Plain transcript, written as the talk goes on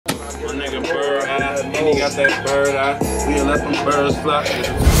And he got that bird eye. We'll let them birds fly.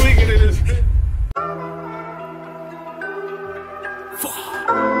 Tweaking in his head.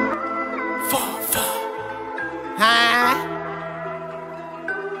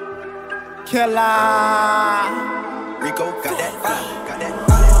 Killah. Rico got that fire, got that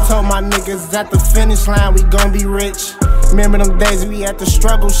fire. Told my niggas at the finish line we gon' be rich. Remember them days we had to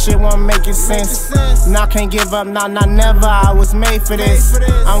struggle, shit won't make it sense. Now can't give up, nah, never, I was made for this.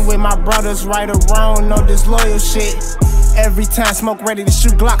 I'm with my brothers, right or wrong, no disloyal shit. Every time smoke ready to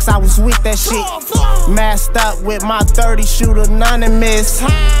shoot Glocks, I was with that shit. Masked up with my 30 shooter, none and miss.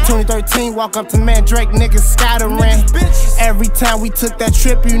 2013, walk up to Mandrake, niggas scattering. Every time we took that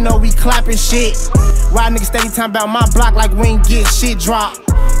trip, you know we clapping shit. Why niggas steady talking about my block like we ain't get shit dropped.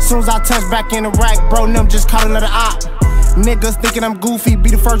 Soon as I touch back in the rack, bro, them just call another op. Niggas thinking I'm goofy, be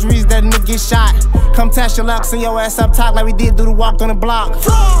the first reason that nigga get shot. Come test your luck, send your ass up top like we did do the walk on the block.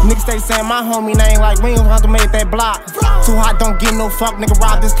 Niggas stay saying my homie name like we ain't have to make that block. Too hot, don't get no fuck, nigga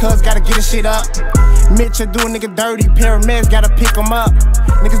rob this cuz, gotta get his shit up. Mitchell do a nigga dirty, pyramids gotta pick him up.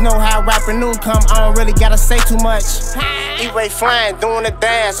 Niggas know how rapping noon come, I don't really gotta say too much. E-Ray flying, doing the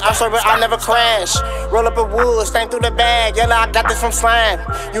dance, I'm sorry but I never crash. Roll up a wood, stain through the bag, yellow I got this from slime.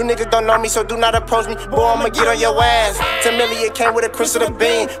 You niggas don't know me so do not approach me, boy I'ma get on your ass. 10 million came with a crystal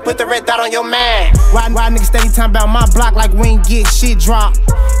bean, put the red dot on your man. Why niggas steady talking about my block like we ain't get shit dropped.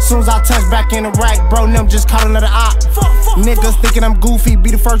 Soon as I touch back in the rack, bro, them just call another op. Niggas thinking I'm goofy,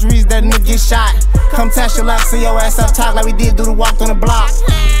 be the first reason that nigga get shot. Come test your luck, see your ass up top like we did do the walk on the block.